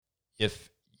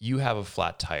if you have a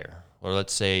flat tire, or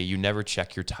let's say you never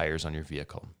check your tires on your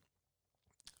vehicle,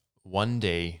 one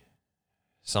day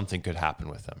something could happen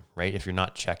with them, right? If you're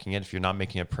not checking it, if you're not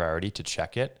making a priority to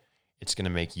check it, it's going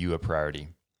to make you a priority.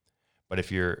 But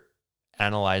if you're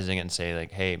analyzing it and say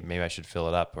like, hey, maybe I should fill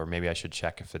it up, or maybe I should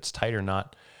check if it's tight or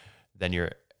not, then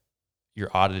you're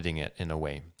auditing it in a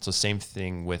way. So same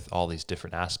thing with all these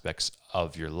different aspects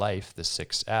of your life, the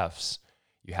 6 F's.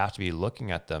 You have to be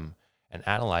looking at them and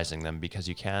analyzing them, because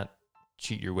you can't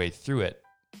cheat your way through it.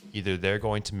 Either they're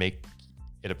going to make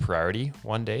it a priority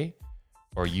one day,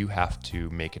 or you have to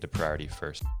make it a priority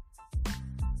first.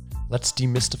 Let's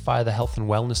demystify the health and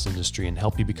wellness industry and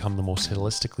help you become the most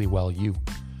holistically well you.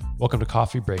 Welcome to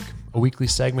Coffee Break, a weekly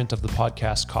segment of the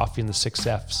podcast Coffee and the 6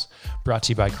 F's, brought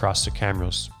to you by Cross to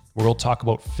Camrose, where we'll talk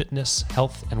about fitness,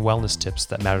 health, and wellness tips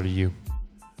that matter to you.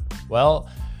 Well,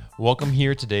 welcome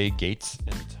here today, Gates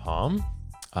and Tom.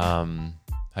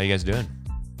 How you guys doing?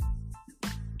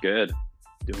 Good.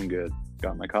 Doing good.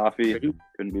 Got my coffee.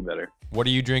 Couldn't be better. What are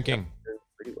you drinking?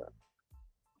 Pretty well.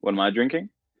 What am I drinking?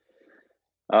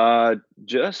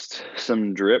 Just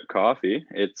some drip coffee.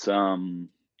 It's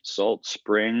Salt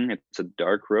Spring. It's a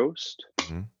dark roast.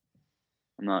 Mm-hmm.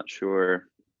 I'm not sure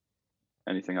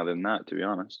anything other than that, to be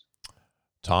honest.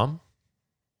 Tom?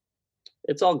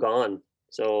 It's all gone.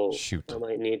 So Shoot. I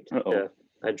might need to.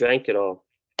 I drank it all.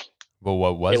 Well,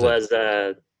 what was it? It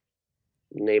was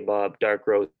Nabob dark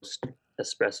roast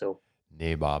espresso.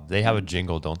 Nabob. They have a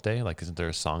jingle, don't they? Like, isn't there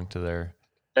a song to their...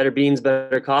 Better beans,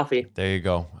 better coffee. There you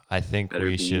go. I think Better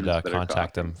we beans, should better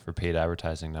contact coffee. them for paid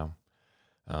advertising now.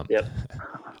 Yep.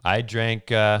 I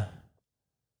drank a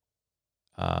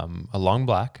long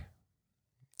black,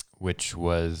 which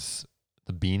was,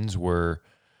 the beans were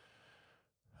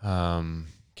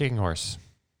Kicking Horse.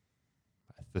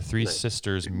 The Three Nice.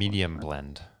 Sisters medium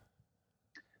blend.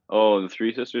 Oh, the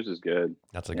Three Sisters is good.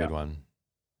 That's a good one.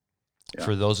 Yeah.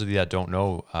 For those of you that don't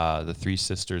know, the Three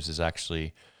Sisters is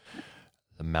actually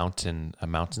a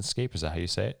mountainscape. Is that how you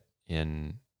say it?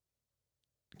 In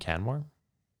Canmore?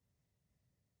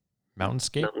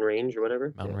 Mountainscape? Mountain range or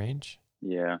whatever. Mountain range?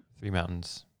 Yeah. 3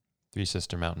 mountains. 3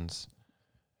 sister mountains.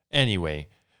 Anyway,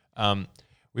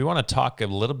 we want to talk a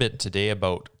little bit today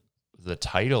about the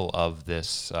title of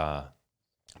this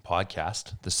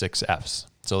podcast, the 6 F's.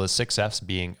 So the 6 F's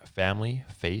being family,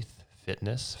 faith,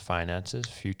 fitness, finances,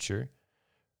 future,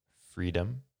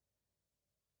 freedom.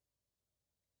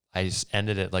 I just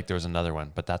ended it like there was another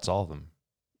one, but that's all of them.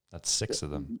 That's 6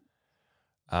 of them.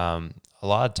 A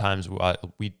lot of times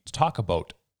we talk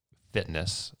about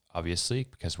fitness, obviously,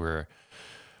 because we're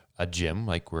a gym,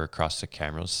 like we're Cross the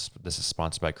Camrose. This is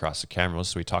sponsored by Cross the Camrose,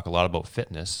 so we talk a lot about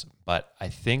fitness. But I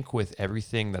think with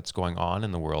everything that's going on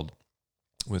in the world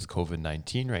with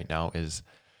COVID-19 right now, is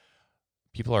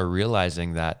people are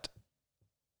realizing that,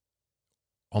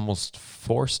 almost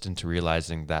forced into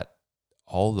realizing that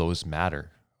all those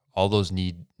matter. All those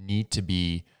need to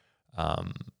be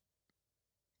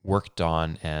worked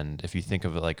on. And if you think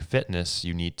of it like fitness,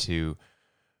 you need to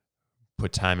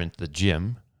put time into the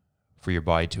gym for your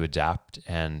body to adapt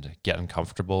and get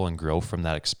uncomfortable and grow from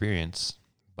that experience.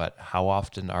 But how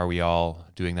often are we all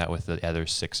doing that with the other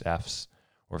 6 F's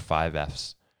or 5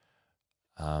 F's?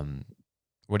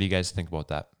 What do you guys think about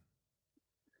that?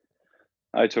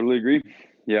 I totally agree.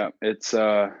 Yeah, it's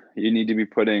you need to be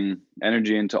putting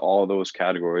energy into all those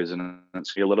categories, and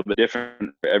it's a little bit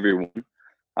different for everyone.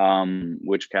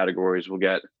 Which categories will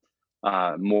get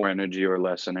more energy or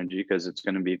less energy, because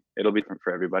it'll be different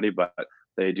for everybody, but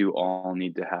they do all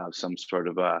need to have some sort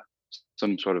of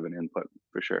an input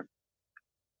for sure.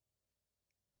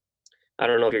 I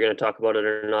don't know if you're going to talk about it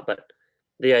or not, but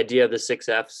the idea of the 6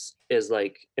 F's is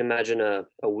like, imagine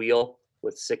a wheel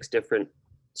with 6 different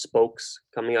spokes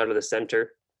coming out of the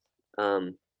center.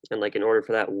 And like, in order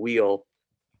for that wheel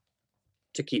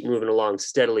to keep moving along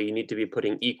steadily, you need to be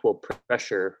putting equal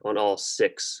pressure on all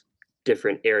 6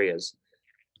 different areas.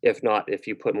 If not, if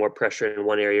you put more pressure in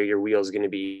one area, your wheel is going to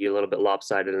be a little bit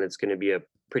lopsided and it's going to be a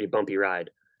pretty bumpy ride.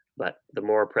 But the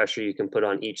more pressure you can put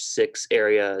on each 6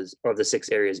 areas, or the 6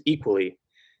 areas equally,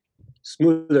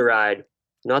 smoother ride.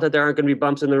 Not that there aren't going to be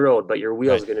bumps in the road, but your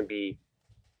wheel is going to be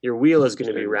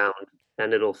round,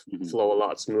 and it'll flow a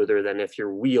lot smoother than if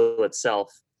your wheel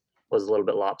itself was a little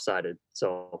bit lopsided.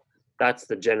 So that's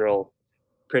the general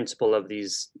principle of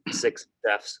these 6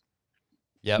 F's.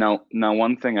 Yeah. Now,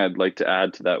 one thing I'd like to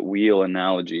add to that wheel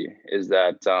analogy is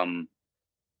that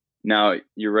now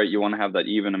you're right. You want to have that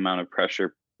even amount of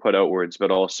pressure put outwards,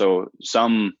 but also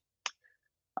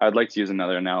I'd like to use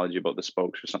another analogy about the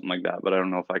spokes or something like that, but I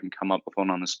don't know if I can come up with one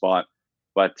on the spot.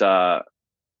 But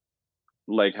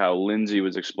like how Lindsay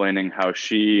was explaining how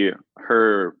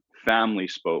her family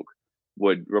spoke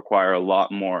would require a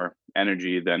lot more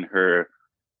energy than her,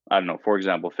 I don't know, for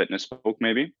example, fitness spoke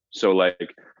maybe. So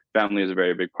like family is a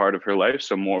very big part of her life.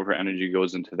 So more of her energy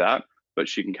goes into that, but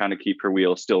she can kind of keep her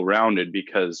wheel still rounded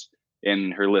because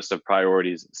in her list of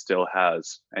priorities, it still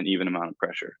has an even amount of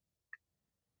pressure.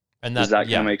 And Does that, that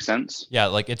kind of yeah, make sense? yeah,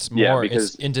 like it's Yeah, more, it's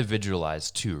because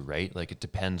individualized too, right? Like it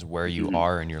depends where you mhm,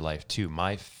 are in your life too.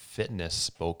 My fitness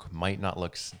spoke might not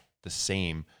look the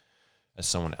same as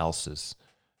someone else's.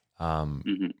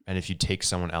 mhm, And if you take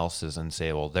someone else's and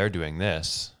say, well, they're doing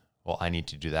this, well, I need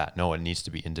to do that. No, it needs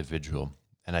to be individual.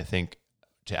 And I think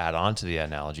to add on to the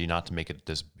analogy, not to make it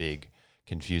this big,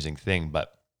 confusing thing,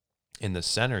 but in the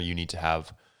center, you need to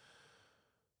have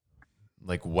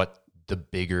like what the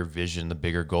bigger vision, the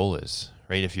bigger goal is,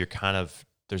 right? If you're kind of,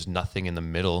 there's nothing in the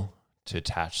middle to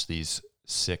attach these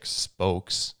 6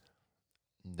 spokes,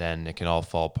 then it can all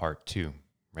fall apart too,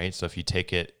 right? So if you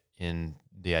take it in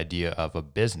the idea of a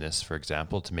business, for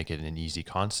example, to make it an easy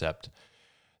concept,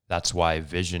 that's why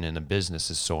vision in a business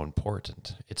is so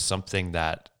important. It's something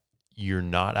that you're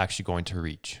not actually going to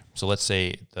reach. So let's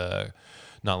say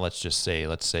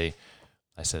let's say,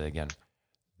 I said it again,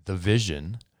 the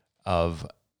vision of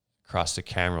CrossFit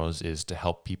Cameras is to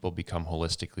help people become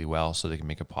holistically well so they can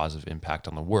make a positive impact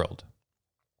on the world.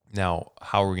 Now,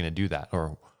 how are we going to do that?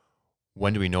 Or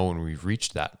when do we know when we've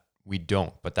reached that? We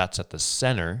don't, but that's at the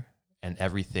center, and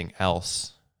everything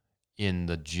else in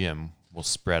the gym will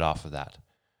spread off of that.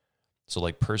 So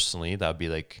like personally, that would be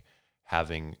like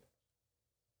having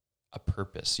a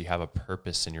purpose. You have a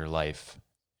purpose in your life,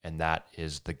 and that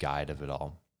is the guide of it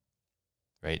all.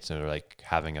 Right? So like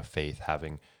having a faith,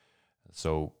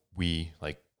 so we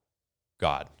like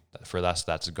God. For us,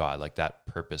 that's God, like that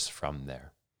purpose from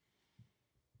there.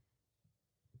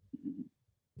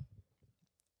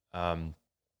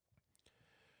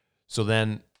 So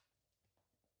then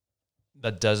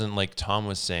that doesn't, like Tom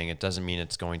was saying, it doesn't mean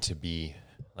it's going to be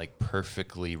like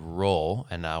perfectly roll.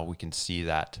 And now we can see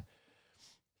that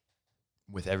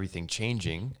with everything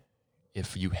changing,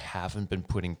 if you haven't been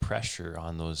putting pressure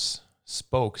on those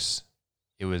spokes,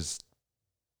 you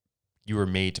were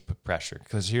made to put pressure.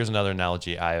 Because here's another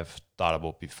analogy I have thought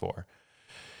about before.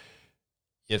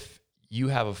 If you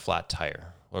have a flat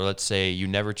tire, or let's say you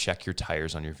never check your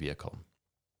tires on your vehicle,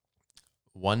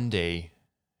 one day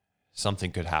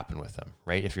something could happen with them,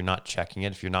 right? If you're not checking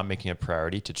it, if you're not making a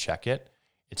priority to check it,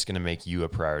 it's going to make you a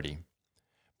priority.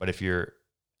 But if you're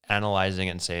analyzing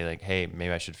it and say like, hey,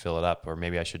 maybe I should fill it up, or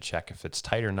maybe I should check if it's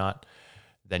tight or not,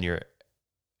 then you're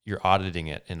auditing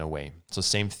it in a way. So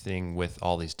same thing with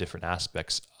all these different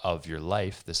aspects of your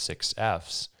life, the 6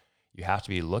 F's. You have to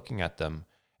be looking at them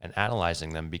and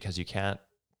analyzing them, because you can't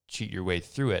cheat your way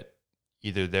through it.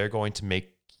 Either they're going to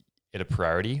make it a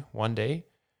priority one day,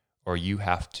 or you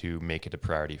have to make it a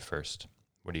priority first.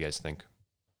 What do you guys think?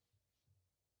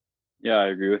 yeah, I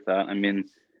agree with that. I mean,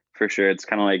 for sure, it's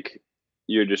kind of like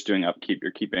you're just doing upkeep.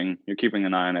 You're keeping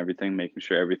an eye on everything, making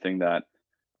sure everything that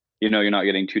you're not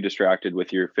getting too distracted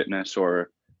with your fitness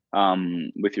or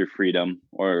with your freedom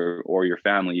or your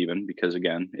family even, because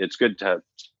again, it's good to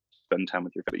spend time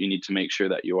with your family, but you need to make sure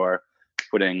that you are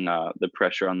putting the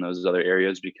pressure on those other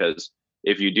areas, because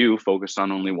if you do focus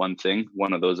on only one thing,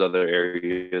 one of those other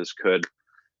areas could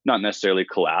not necessarily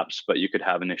collapse, but you could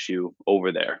have an issue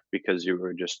over there because you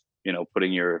were just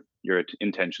putting your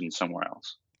intention somewhere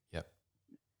else. Yep.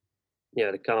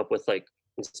 Yeah, to come up with like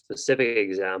a specific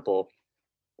example,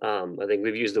 I think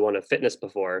we've used the one of fitness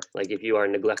before. Like if you are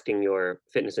neglecting your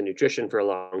fitness and nutrition for a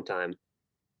long time,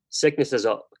 sicknesses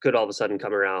could all of a sudden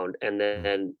come around, and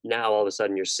then now all of a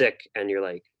sudden you're sick, and you're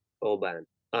like, oh man,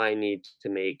 I need to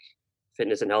make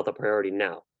fitness and health a priority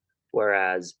now.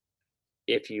 Whereas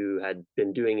if you had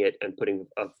been doing it and putting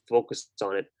a focus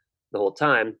on it the whole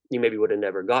time, you maybe would have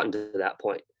never gotten to that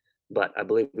point. But I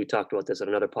believe we talked about this on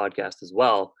another podcast as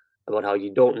well, about how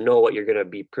you don't know what you're going to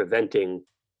be preventing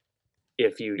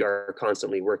if you are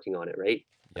constantly working on it, right?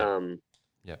 Yep. Um,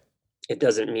 Yep. it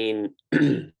doesn't mean,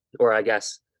 or I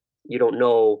guess you don't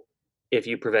know if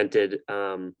you prevented,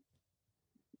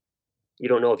 you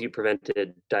don't know if you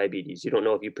prevented diabetes. You don't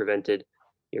know if you prevented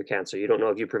your cancer. You don't know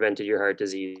if you prevented your heart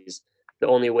disease. The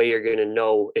only way you're going to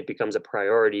know it becomes a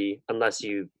priority, unless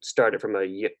you start it from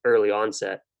a early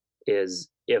onset, is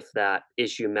if that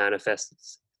issue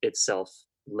manifests itself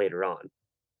later on.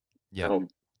 I Yep.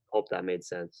 hope that made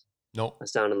sense. No, I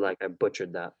sounded like I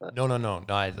butchered that, but no. No,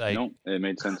 it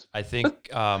made sense. I think,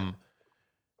 and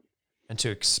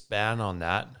to expand on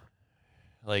that,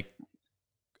 like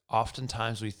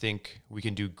oftentimes we think we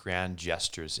can do grand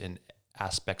gestures in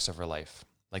aspects of our life.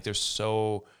 Like there's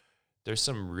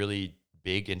some really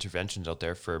big interventions out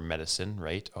there for medicine,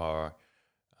 right? Or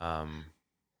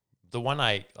the one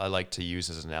I like to use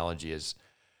as an analogy is,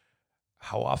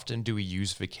 how often do we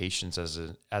use vacations as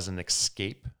an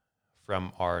escape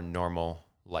from our normal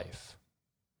life,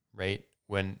 right?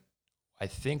 When I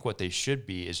think what they should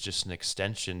be is just an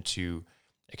extension to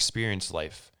experience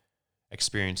life,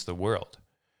 experience the world.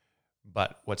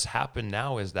 But what's happened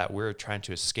now is that we're trying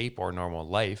to escape our normal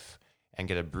life and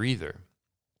get a breather.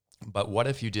 But what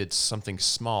if you did something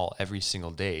small every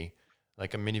single day,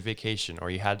 like a mini vacation,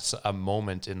 or you had a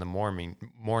moment in the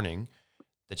morning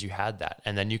that you had that,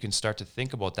 and then you can start to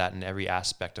think about that in every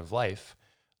aspect of life,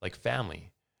 like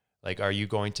family. Like, are you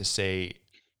going to say,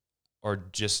 or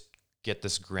just get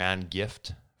this grand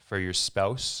gift for your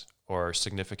spouse or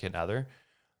significant other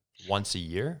once a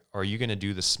year? Or are you going to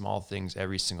do the small things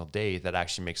every single day that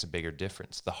actually makes a bigger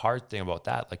difference? The hard thing about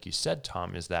that, like you said,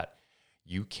 Tom, is that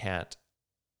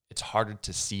it's harder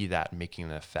to see that making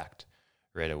an effect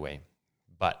right away.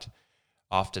 But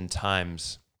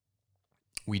oftentimes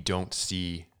we don't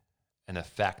see an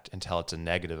effect until it's a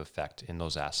negative effect in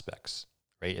those aspects,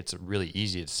 right? It's really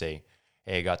easy to say,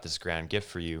 hey, I got this grand gift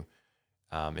for you.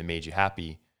 It made you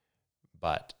happy,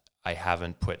 but I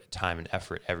haven't put time and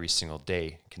effort every single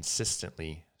day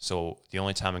consistently. So the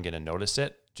only time I'm going to notice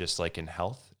it, just like in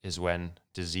health, is when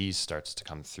disease starts to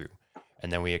come through.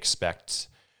 And then we expect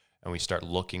and we start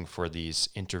looking for these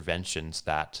interventions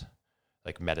that,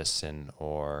 like medicine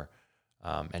or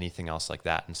anything else like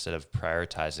that, instead of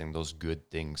prioritizing those good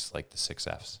things like the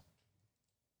 6Fs.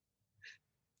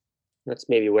 That's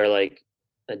maybe where like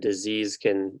a disease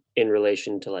can, in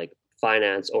relation to like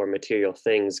finance or material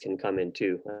things, can come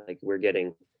into. Like we're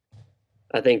getting,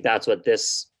 I think that's what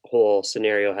this whole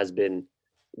scenario has been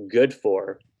good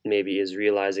for, maybe, is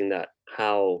realizing that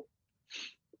how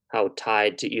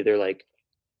tied to either like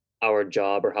our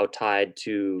job or how tied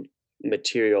to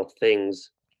material things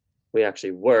we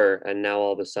actually were, and now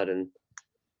all of a sudden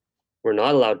we're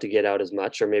not allowed to get out as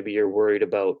much, or maybe you're worried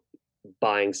about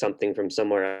buying something from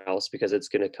somewhere else because it's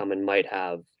going to come and might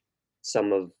have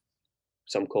some of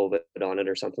some COVID on it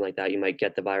or something like that. You might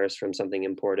get the virus from something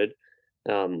imported.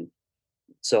 um,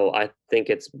 so I think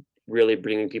it's really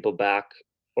bringing people back,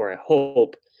 or I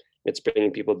hope it's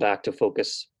bringing people back to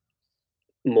focus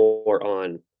more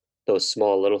on those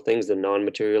small little things, the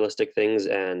non-materialistic things,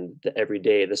 and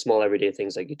the small everyday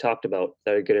things like you talked about,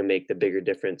 that are going to make the bigger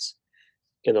difference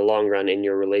in the long run in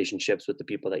your relationships with the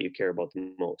people that you care about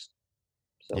the most.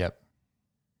 So Yep.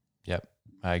 Yep.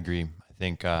 I agree. I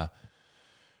think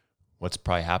what's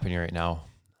probably happening right now,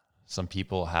 some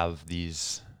people have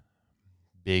these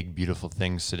big, beautiful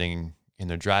things sitting in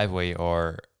their driveway,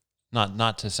 or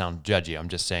not to sound judgy. I'm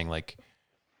just saying, like,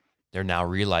 they're now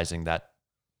realizing that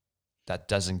that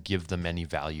doesn't give them any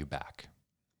value back,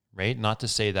 right? Not to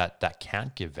say that that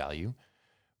can't give value,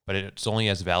 but it's only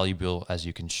as valuable as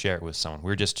you can share it with someone.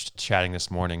 We were just chatting this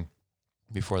morning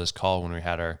before this call when we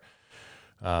had our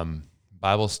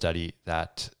Bible study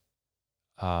that,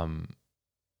 what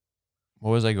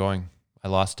was I going? I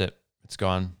lost it. It's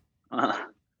gone.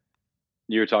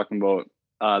 You were talking about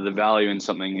the value in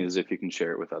something is if you can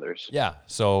share it with others, Yeah.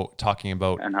 So talking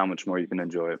about, and how much more you can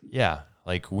enjoy it. yeah,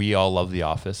 like we all love The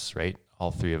Office, right?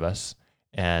 All three of us.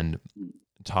 And Mm.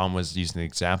 Tom was using the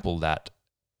example that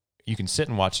you can sit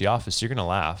and watch The Office, you're going to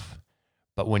laugh.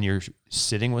 But when you're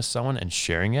sitting with someone and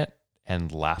sharing it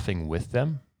and laughing with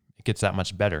them, it gets that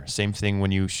much better. Same thing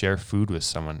when you share food with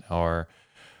someone, or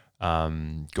go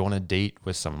on a date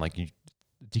with someone. Like you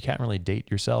can't really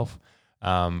date yourself.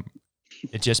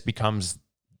 It just becomes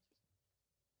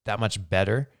that much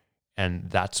better. And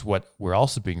that's what we're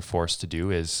also being forced to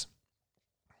do, is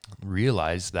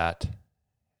realize that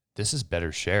this is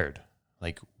better shared.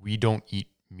 Like, we don't eat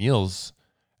meals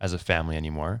as a family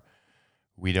anymore.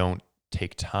 We don't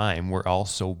take time. We're all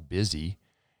so busy.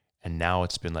 And now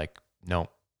it's been like, no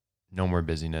more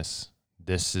busyness.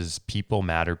 This is, people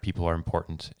matter. People are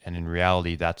important. And in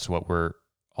reality, that's what we're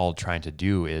all trying to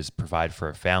do, is provide for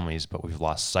our families. But we've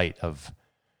lost sight of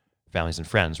families and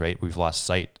friends, right? We've lost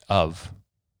sight of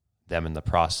them in the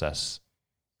process,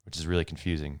 which is really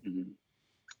confusing. Mhm.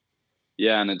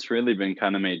 Yeah, and it's really been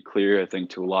kind of made clear, I think,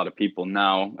 to a lot of people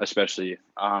now, especially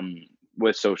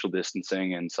with social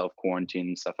distancing and self quarantine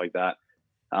and stuff like that.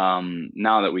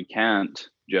 Now that we can't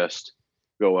just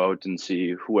go out and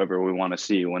see whoever we want to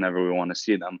see whenever we want to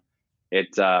see them,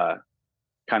 it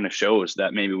kind of shows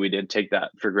that maybe we did take that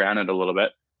for granted a little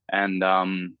bit, and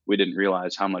we didn't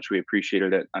realize how much we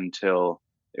appreciated it until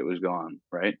it was gone,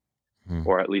 right? Hmm.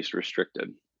 Or at least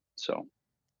restricted. So,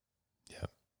 Yeah.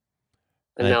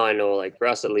 and now I know, like for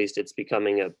us at least, it's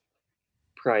becoming a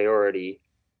priority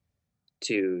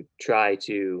to try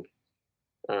to,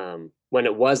 when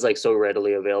it was like so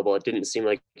readily available, it didn't seem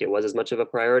like it was as much of a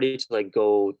priority to like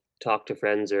go talk to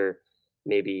friends or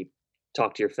maybe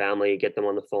talk to your family, get them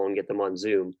on the phone, get them on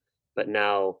Zoom. But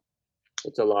now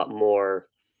it's a lot more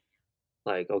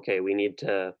like, okay, we need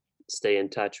to stay in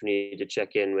touch. We need to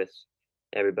check in with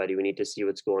everybody. We need to see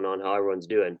what's going on, how everyone's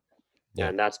doing. Yeah.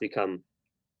 And that's become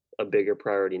a bigger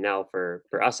priority now for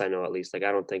us, I know at least. Like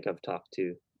I don't think I've talked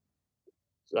to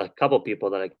a couple people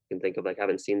that I can think of, like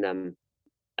haven't seen them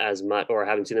as much or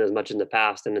haven't seen them as much in the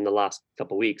past. And in the last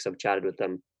couple weeks I've chatted with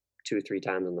them 2 or 3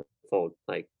 times on the phone.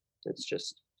 Like it's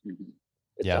just Mhm.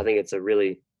 I Yeah. think it's a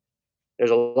really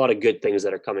there's a lot of good things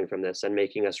that are coming from this and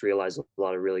making us realize a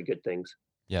lot of really good things.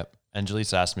 Yep. And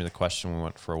Jaleesa asked me the question when we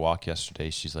went for a walk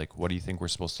yesterday. She's like, what do you think we're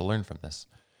supposed to learn from this?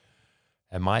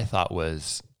 And my thought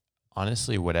was,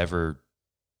 honestly, whatever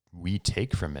we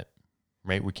take from it,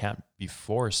 right? We can't be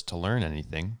forced to learn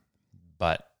anything,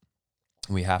 but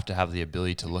we have to have the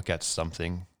ability to look at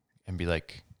something and be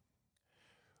like,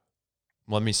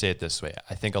 let me say it this way.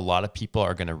 I think a lot of people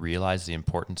are going to realize the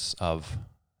importance of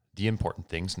the important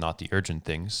things, not the urgent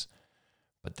things.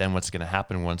 But then what's going to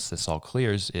happen once this all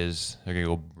clears is they're going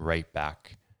to go right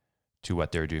back to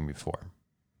what they were doing before,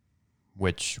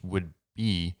 which would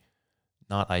be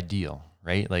not ideal,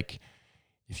 right? Like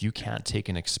if you can't take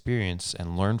an experience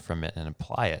and learn from it and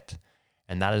apply it,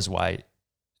 and that is why,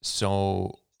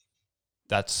 so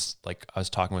that's like I was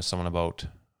talking with someone about,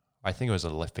 I think it was a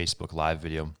Facebook Live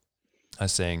video. I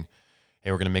was saying,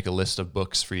 hey, we're going to make a list of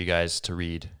books for you guys to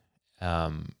read.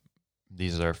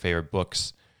 These are our favorite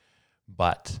books,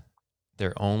 but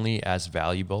they're only as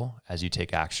valuable as you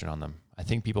take action on them. I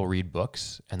think people read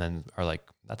books and then are like,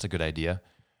 that's a good idea.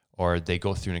 Or they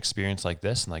go through an experience like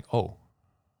this and like, oh,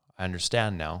 I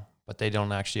understand now, but they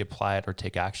don't actually apply it or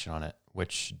take action on it,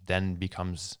 which then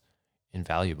becomes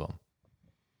invaluable.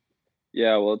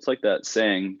 Yeah, well, it's like that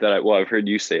saying that I've heard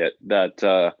you say it, that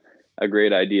a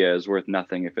great idea is worth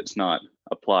nothing if it's not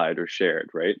applied or shared,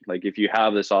 right? Like if you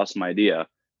have this awesome idea,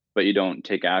 but you don't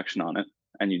take action on it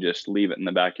and you just leave it in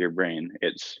the back of your brain,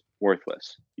 it's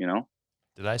worthless, you know?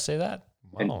 Did I say that?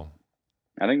 And Wow.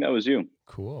 I think that was you.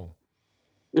 Cool.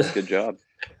 Good job.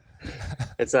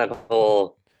 It's that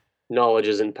whole knowledge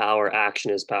isn't power, action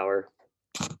is power.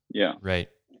 Yeah. Right.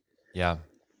 Yeah.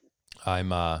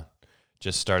 I'm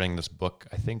just starting this book.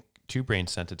 I think Two Brain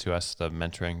sent it to us, the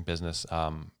mentoring business,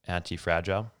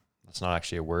 Anti-Fragile. That's not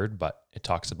actually a word, but it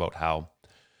talks about how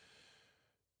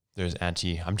there's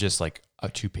I'm just like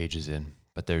 2 pages in,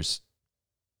 but there's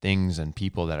things and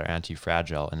people that are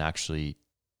anti-fragile and actually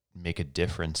make a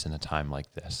difference in a time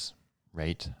like this,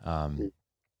 right?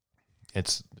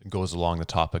 It goes along the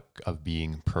topic of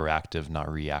being proactive,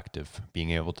 not reactive,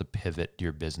 being able to pivot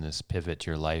your business, pivot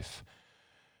your life,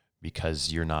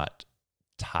 because you're not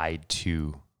tied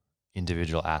to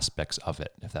individual aspects of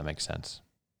it, if that makes sense.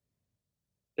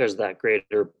 There's that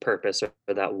greater purpose or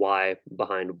that why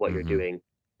behind what you're Mm-hmm. doing.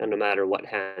 And no matter what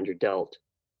hand you're dealt,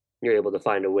 you're able to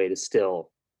find a way to still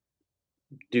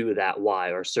do that why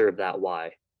or serve that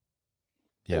why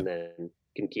and Yep. then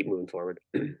can keep moving forward.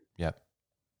 Yep.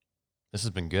 This has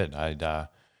been good. It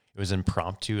was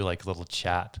impromptu, like a little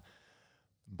chat,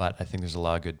 but I think there's a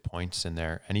lot of good points in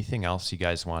there. Anything else you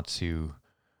guys want to?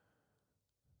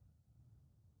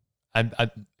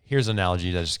 Here's an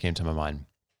analogy that just came to my mind.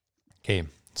 Okay,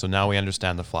 so now we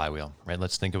understand the flywheel, right?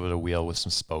 Let's think of it a wheel with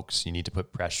some spokes. You need to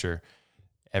put pressure.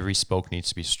 Every spoke needs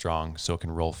to be strong so it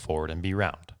can roll forward and be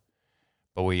round.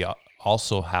 But we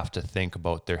also have to think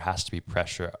about there has to be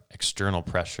pressure, external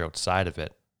pressure outside of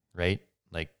it, right?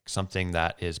 Like something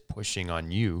that is pushing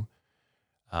on you.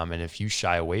 And if you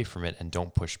shy away from it and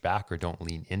don't push back or don't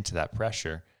lean into that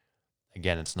pressure,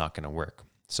 again, it's not going to work.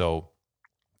 So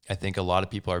I think a lot of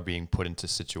people are being put into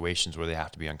situations where they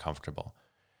have to be uncomfortable.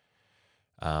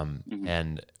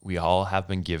 And we all have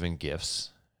been given gifts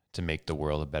to make the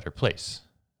world a better place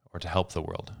or to help the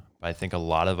world. But I think a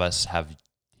lot of us have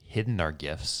hidden our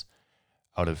gifts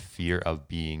out of fear of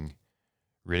being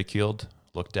ridiculed,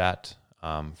 looked at,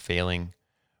 failing,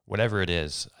 whatever it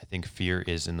is. I think fear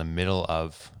is in the middle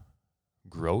of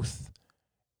growth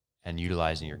and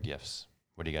utilizing your gifts.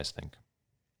 What do you guys think?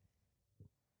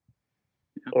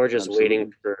 Or just waiting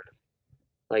Absolutely. for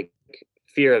like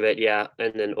fear of it, yeah.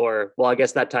 And then or well, I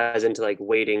guess that ties into like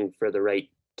waiting for the right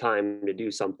time to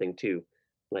do something too.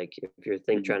 Like if you're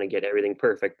Mhm. trying to get everything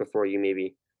perfect before you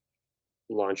maybe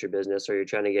launch your business or you're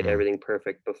trying to get Mm, everything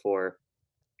perfect before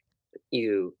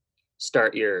you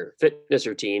start your fitness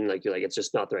routine, like you're like it's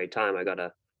just not the right time. I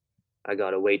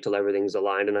gotta wait till everything's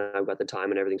aligned and I've got the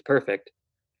time and everything's perfect.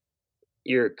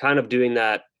 You're kind of doing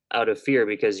that out of fear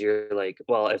because you're like,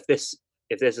 well, if this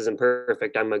if this isn't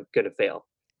perfect, I'm going to fail.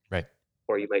 Right.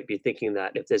 Or you might be thinking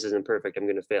that if this isn't perfect, I'm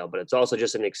going to fail. But it's also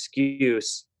just an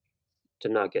excuse to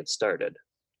not get started.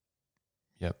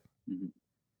 Yep. Mhm.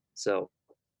 So,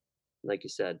 like you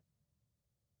said,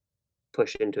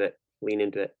 push into it, lean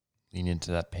into it. Lean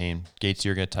into that pain. Gates,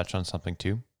 you're going to touch on something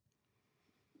too?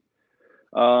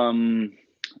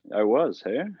 I was,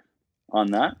 hey,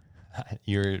 on that.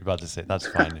 You're about to say, that's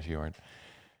fine if you weren't.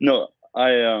 No,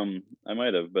 I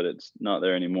might have, but it's not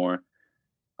there anymore.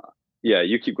 Yeah,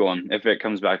 you keep going. If it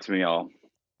comes back to me, I'll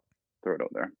throw it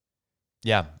out there.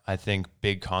 Yeah, I think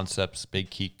big concepts, big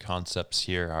key concepts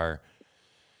here are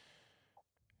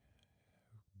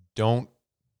don't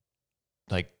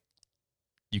like,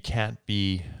 you can't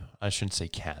be, I shouldn't say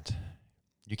can't.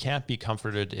 You can't be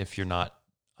comforted if you're not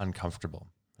uncomfortable.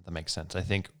 If that makes sense. I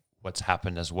think what's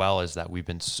happened as well is that we've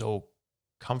been so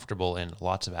comfortable in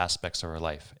lots of aspects of our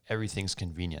life. Everything's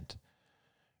convenient,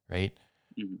 right?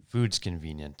 Mhm. Food's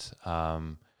convenient.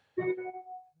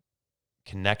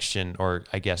 Connection, or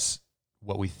I guess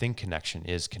what we think connection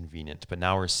is convenient, but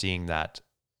now we're seeing that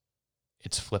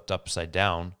it's flipped upside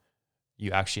down.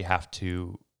 You actually have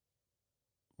to,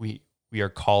 we are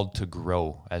called to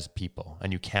grow as people,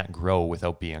 and you can't grow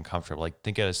without being uncomfortable. Like,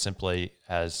 think of it as simply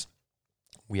as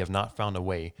we have not found a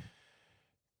way,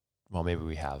 well, maybe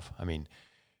we have, I mean,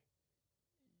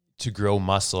 to grow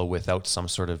muscle without some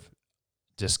sort of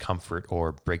discomfort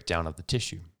or breakdown of the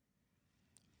tissue.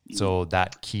 So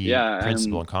that key Yeah,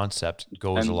 principle and concept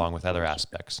goes and along with other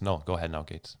aspects. No, go ahead now,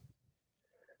 Gates.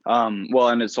 well,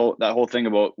 and it's that whole thing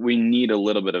about we need a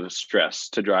little bit of stress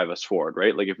to drive us forward,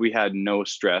 right? Like if we had no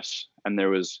stress and there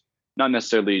was not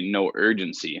necessarily no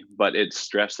urgency, but it's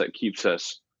stress that keeps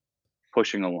us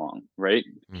pushing along, right?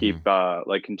 Keep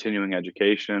like continuing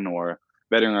education or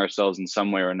bettering ourselves in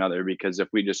some way or another. Because if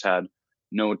we just had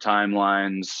no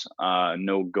timelines,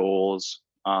 no goals,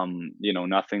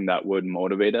 nothing that would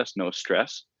motivate us, no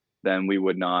stress, then we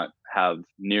would not have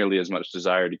nearly as much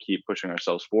desire to keep pushing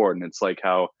ourselves forward. And it's like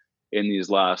how in these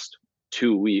last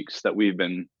 2 weeks that we've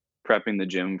been prepping the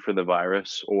gym for the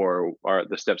virus or are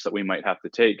the steps that we might have to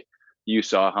take, you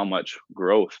saw how much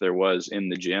growth there was in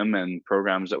the gym and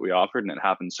programs that we offered, and it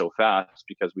happened so fast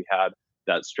because we had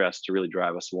that stress to really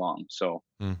drive us along. So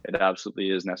it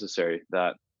absolutely is necessary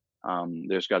that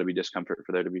there's got to be discomfort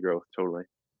for there to be growth. Totally.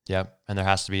 Yep. And there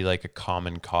has to be like a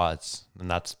common cause. And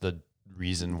that's the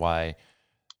reason why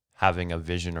having a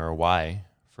vision or a why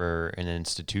for an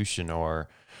institution or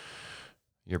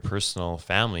your personal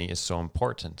family is so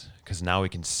important, because now we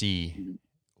can see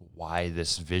why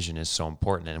this vision is so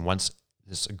important. And once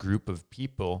this group of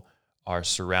people are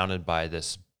surrounded by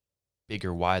this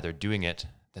bigger why they're doing it,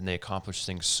 then they accomplish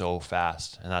things so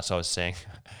fast. And that's what I was saying.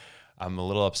 I'm a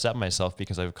little upset myself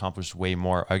because I've accomplished way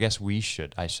more. I guess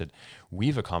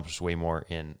we've accomplished way more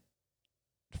in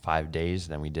 5 days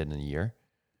than we did in a year.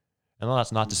 And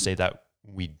that's not to say that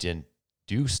we didn't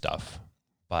do stuff,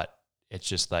 but it's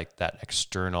just like that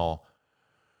external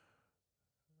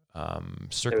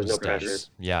circumstance.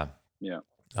 Yeah.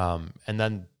 And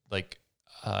then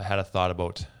I had a thought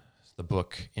about the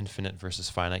book Infinite versus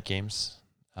Finite Games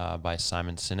by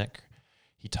Simon Sinek.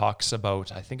 He talks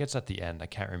about, I think it's at the end, I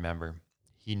can't remember.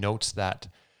 He notes that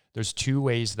there's 2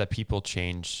 ways that people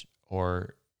change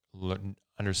or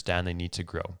understand they need to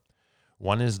grow.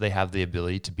 One is they have the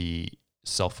ability to be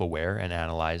self-aware and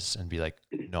analyze and be like,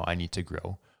 no, I need to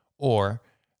grow. Or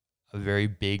a very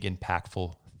big,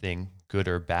 impactful thing, good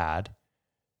or bad,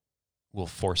 will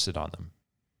force it on them,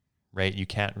 right? You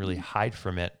can't really hide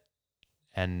from it.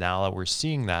 And now that we're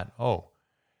seeing that,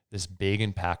 this big,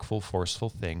 impactful, forceful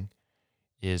thing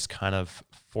is kind of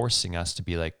forcing us to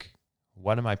be like,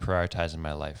 what am I prioritizing in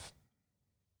my life?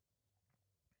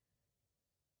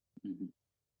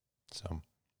 So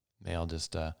maybe I'll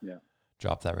just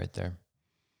drop that right there.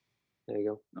 There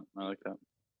you go. I like that.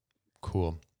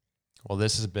 Cool. Well,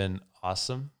 this has been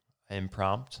awesome.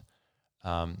 Impromptu.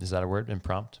 Is that a word?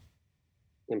 Impromptu?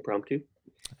 Impromptu.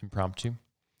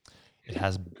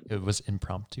 It was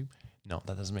impromptu. No,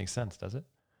 that doesn't make sense, does it?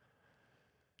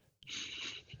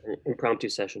 Impromptu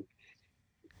session.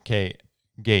 Okay,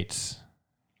 Gates,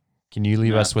 can you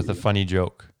leave us with a funny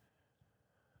joke?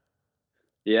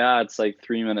 Yeah, it's like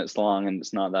 3 minutes long and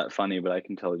it's not that funny, but I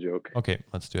can tell a joke. Okay,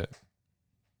 let's do it.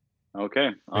 Okay.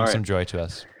 Bring some joy to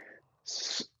us.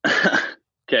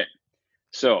 Okay.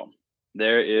 So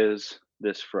there is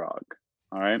this frog.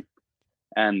 All right.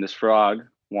 And this frog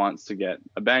wants to get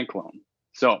a bank loan.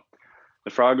 So the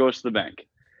frog goes to the bank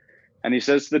and he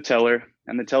says to the teller,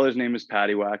 and the teller's name is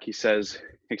Paddywhack. He says,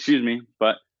 "Excuse me,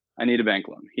 but I need a bank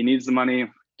loan." He needs the money,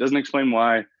 doesn't explain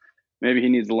why. maybe he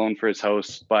needs a loan for his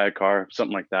house, buy a car,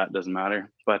 something like that. Doesn't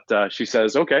matter. But she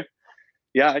says, okay,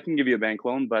 yeah, I can give you a bank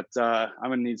loan, but I'm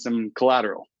gonna need some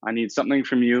collateral. I need something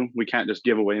from you. We can't just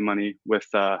give away money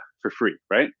for free,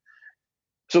 right?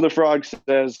 So the frog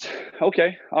says,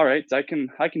 okay, all right, I can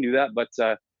do that, but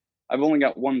I've only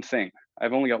got one thing.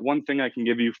 I've only got one thing I can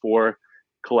give you for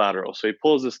collateral. So he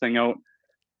pulls this thing out,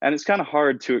 and it's kind of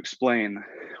hard to explain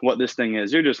what this thing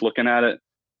is. You're just looking at it.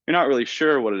 You're not really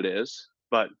sure what it is,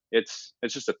 but it's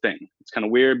just a thing. It's kind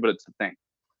of weird, but it's a thing.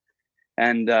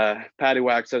 And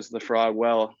Paddywhack says to the frog,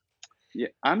 well, yeah,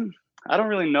 I don't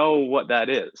really know what that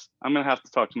is. I'm gonna have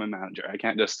to talk to my manager. I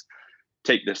can't just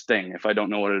take this thing if I don't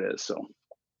know what it is. So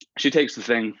she takes the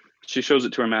thing, she shows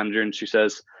it to her manager, and she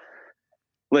says,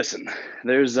 listen,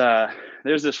 there's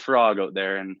this frog out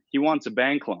there, and he wants a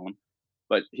bank loan,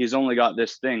 but he's only got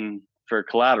this thing for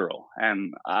collateral,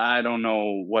 and I don't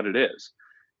know what it is.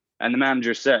 And the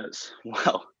manager says,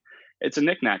 well, it's a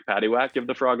knick-knack, Paddywhack, give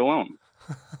the frog a loan.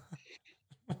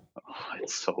 Oh,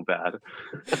 it's so bad.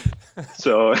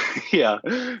 So yeah,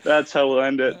 that's how we'll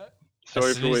end it.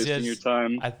 Sorry for wasting your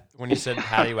time. When you said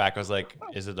Paddywhack, I was like,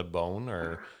 is it a bone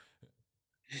or?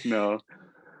 No.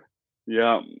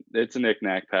 Yeah, it's a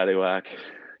knick-knack, Paddywhack.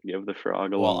 Give the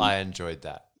frog a loan. Well, I enjoyed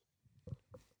that.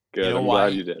 Good. You know I'm why,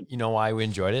 glad you did. You know why we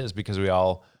enjoyed it is because we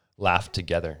all laughed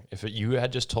together. If you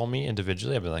had just told me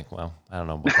individually, I'd be like, well, I don't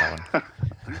know about that one.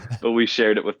 But we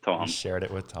shared it with Tom. We shared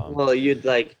it with Tom. Well, you'd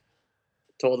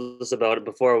told us about it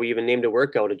before we even named a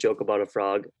workout, a joke about a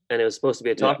frog, and it was supposed to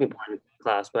be a talking point in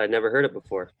class, but I'd never heard it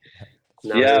before.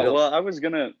 Well, I was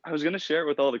gonna share it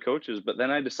with all the coaches, but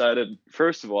then I decided,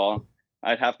 first of all,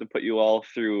 I'd have to put you all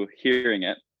through hearing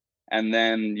it, and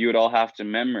then you would all have to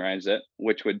memorize it,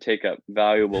 which would take up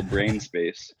valuable brain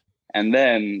space, and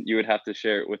then you would have to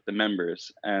share it with the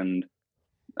members, and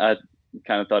I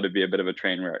kind of thought it'd be a bit of a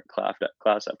train wreck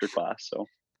class after class. So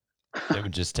it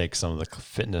would just take some of the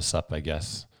fitness up, I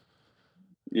guess.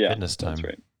 Yeah, fitness time. That's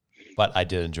right. But I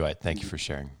did enjoy it. Thank you for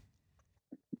sharing.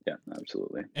 Yeah,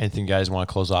 absolutely. Anything you guys want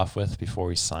to close off with before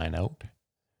we sign out?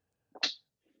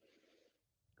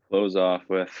 Close off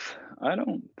with, I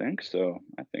don't think so.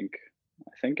 I think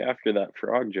after that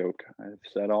frog joke, I've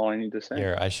said all I need to say.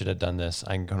 Here, I should have done this.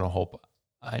 I'm going to hope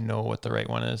I know what the right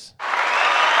one is.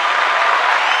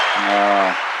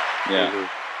 Yeah. There you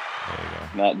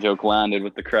go. That joke landed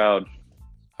with the crowd.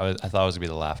 I thought it was going to be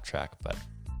the laugh track, but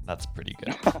that's pretty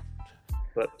good.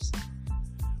 Whoops.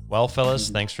 Well, fellas,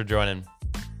 thanks for joining.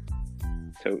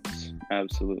 Totes.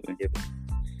 Absolutely.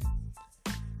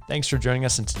 Thanks for joining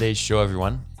us in today's show,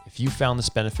 everyone. If you found this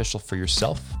beneficial for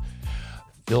yourself,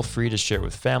 feel free to share it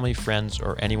with family, friends,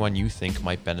 or anyone you think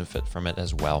might benefit from it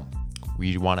as well.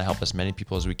 We want to help as many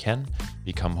people as we can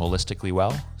become holistically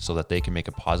well so that they can make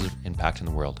a positive impact in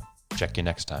the world. Check you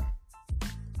next time.